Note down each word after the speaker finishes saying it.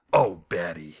Oh,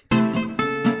 Betty.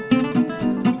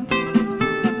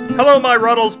 Hello, my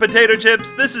Ruddles potato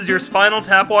chips. This is your Spinal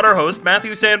Tap Water host,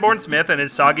 Matthew Sanborn Smith, and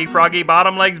his soggy, froggy,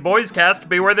 bottom legs boys cast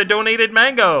Beware the Donated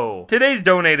Mango. Today's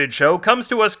donated show comes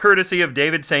to us courtesy of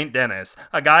David St. Dennis,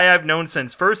 a guy I've known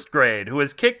since first grade who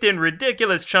has kicked in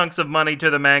ridiculous chunks of money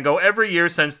to the mango every year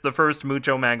since the first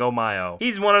Mucho Mango Mayo.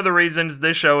 He's one of the reasons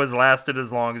this show has lasted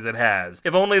as long as it has.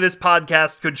 If only this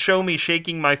podcast could show me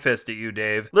shaking my fist at you,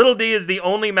 Dave. Little D is the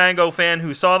only mango fan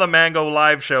who saw the Mango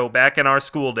live show back in our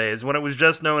school days when it was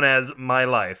just known as My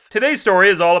Life. Today's story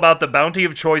is all about the bounty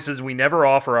of choices we never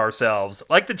offer ourselves,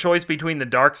 like the choice between the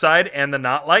dark side and the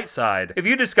not light side. If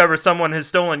you discover someone has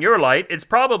stolen your light, it's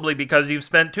probably because you've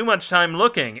spent too much time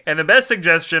looking, and the best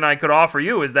suggestion I could offer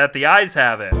you is that the eyes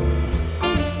have it.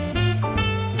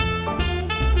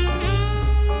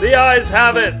 The Eyes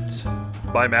Have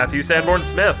It, by Matthew Sanborn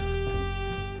Smith.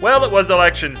 Well, it was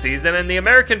election season, and the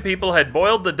American people had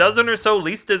boiled the dozen or so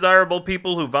least desirable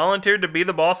people who volunteered to be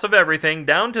the boss of everything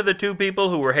down to the two people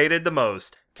who were hated the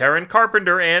most, Karen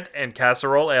Carpenter Ant and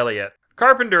Casserole Elliott.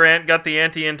 Carpenter Ant got the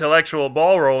anti-intellectual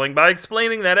ball rolling by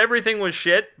explaining that everything was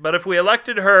shit, but if we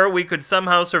elected her, we could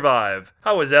somehow survive.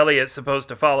 How was Elliott supposed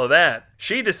to follow that?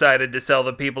 She decided to sell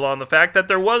the people on the fact that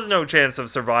there was no chance of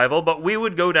survival, but we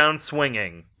would go down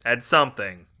swinging. At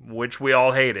something, which we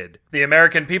all hated. The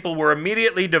American people were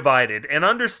immediately divided and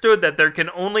understood that there can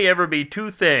only ever be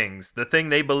two things, the thing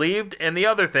they believed and the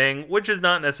other thing, which is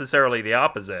not necessarily the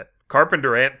opposite.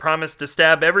 Carpenter Ant promised to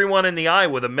stab everyone in the eye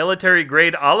with a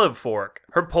military-grade olive fork.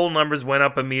 Her poll numbers went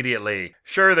up immediately.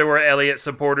 Sure, there were Elliott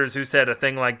supporters who said a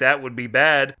thing like that would be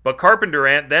bad, but Carpenter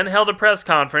Ant then held a press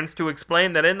conference to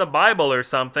explain that in the Bible or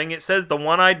something, it says the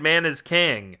one-eyed man is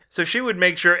king. So she would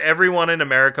make sure everyone in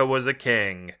America was a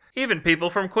king. Even people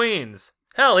from Queens.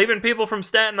 Hell, even people from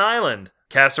Staten Island.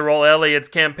 Casserole Elliott's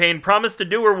campaign promised to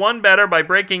do her one better by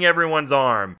breaking everyone's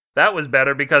arm. That was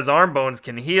better because arm bones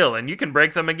can heal, and you can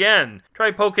break them again.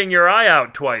 Try poking your eye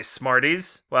out twice,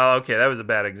 smarties. Well, okay, that was a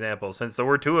bad example, since there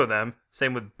were two of them.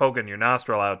 Same with poking your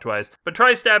nostril out twice. But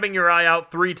try stabbing your eye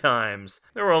out 3 times.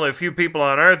 There were only a few people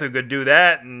on Earth who could do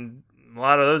that, and a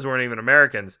lot of those weren't even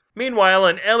Americans. Meanwhile,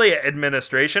 an Elliott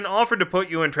administration offered to put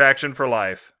you in traction for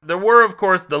life. There were, of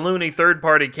course, the loony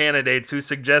third-party candidates who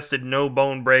suggested no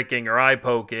bone breaking or eye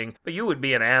poking, but you would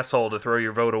be an asshole to throw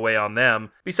your vote away on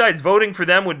them. Besides, voting for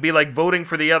them would be like voting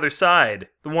for the other side.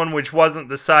 The one which wasn't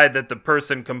the side that the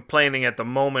person complaining at the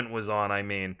moment was on, I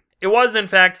mean. It was, in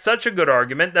fact, such a good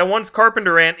argument that once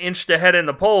Carpenter Ant inched ahead in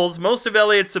the polls, most of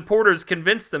Elliott's supporters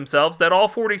convinced themselves that all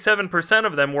 47%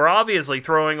 of them were obviously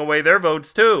throwing away their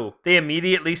votes too. They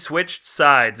immediately switched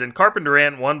sides, and Carpenter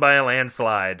Ant won by a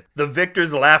landslide. The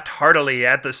victors laughed heartily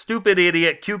at the stupid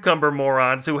idiot cucumber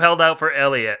morons who held out for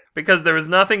Elliott, because there was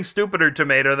nothing stupider,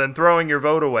 tomato, than throwing your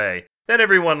vote away. Then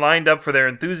everyone lined up for their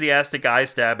enthusiastic eye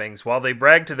stabbings while they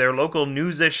bragged to their local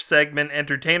news-ish segment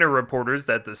entertainer reporters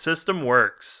that the system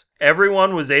works.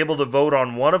 Everyone was able to vote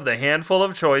on one of the handful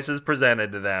of choices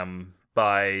presented to them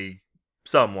by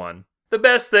someone. The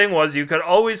best thing was you could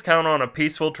always count on a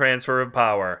peaceful transfer of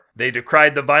power. They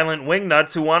decried the violent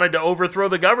wingnuts who wanted to overthrow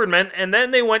the government, and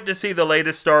then they went to see the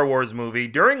latest Star Wars movie,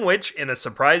 during which, in a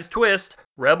surprise twist,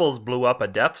 rebels blew up a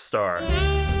Death Star.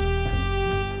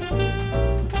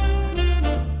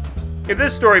 If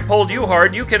this story pulled you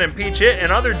hard, you can impeach it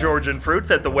and other Georgian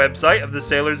fruits at the website of the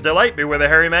Sailor's Delight,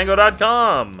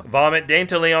 BewareTheHairyMango.com. Vomit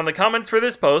daintily on the comments for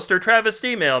this post, or Travis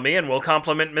email me and we'll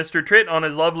compliment Mr. Tritt on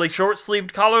his lovely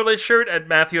short-sleeved collarless shirt at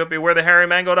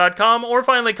Matthew@BewareTheHairyMango.com, or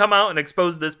finally come out and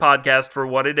expose this podcast for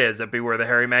what it is at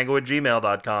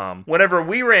BewareTheHairyMango@gmail.com. Whenever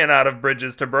we ran out of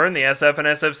bridges to burn, the SF and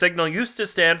SF signal used to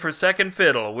stand for second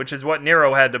fiddle, which is what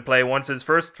Nero had to play once his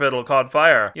first fiddle caught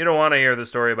fire. You don't want to hear the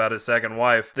story about his second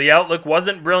wife. The outlook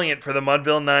wasn't brilliant for the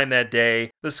Mudville 9 that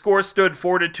day. The score stood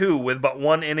 4-2 with but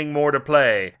 1 inning more to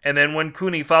play. And then when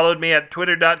Cooney followed me at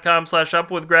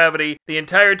twitter.com/upwithgravity, the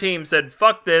entire team said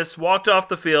fuck this, walked off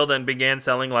the field, and began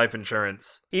selling life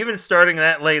insurance. Even starting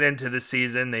that late into the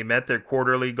season, they met their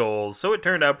quarterly goals, so it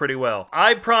turned out pretty well.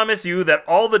 I promise you that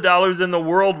all the dollars in the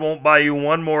world won't buy you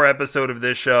one more episode of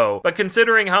this show, but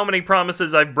considering how many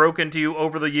promises I've broken to you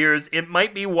over the years, it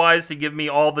might be wise to give me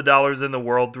all the dollars in the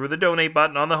world through the donate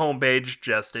button on the homepage,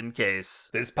 just in case.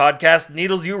 This podcast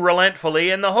needles you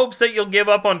relentfully in the hopes that you'll give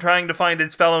up on trying to find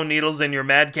its fellow needles in your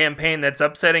mad campaign that's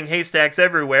upsetting haystacks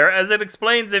everywhere, as it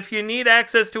explains if you need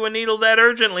access to a needle that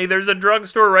urgently, there's a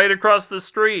drugstore right across the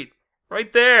street.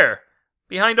 Right there.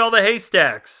 Behind all the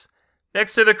haystacks.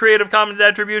 Next to the Creative Commons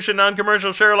Attribution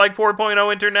Non-Commercial Share Alike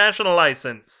 4.0 International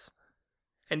License.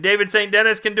 And David St.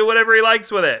 Dennis can do whatever he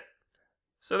likes with it.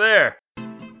 So there.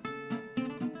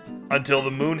 until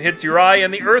the moon hits your eye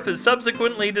and the earth is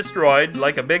subsequently destroyed,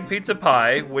 like a big pizza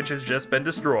pie, which has just been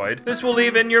destroyed. This will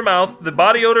leave in your mouth the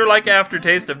body odor-like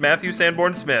aftertaste of Matthew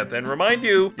Sanborn Smith and remind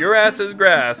you, your ass is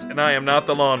grass and I am not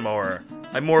the lawnmower.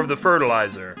 I'm more of the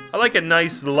fertilizer. I like a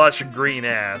nice, lush green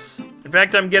ass. In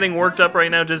fact, I'm getting worked up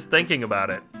right now just thinking about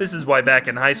it. This is why back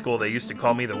in high school they used to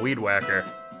call me the weed whacker.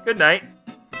 Good night.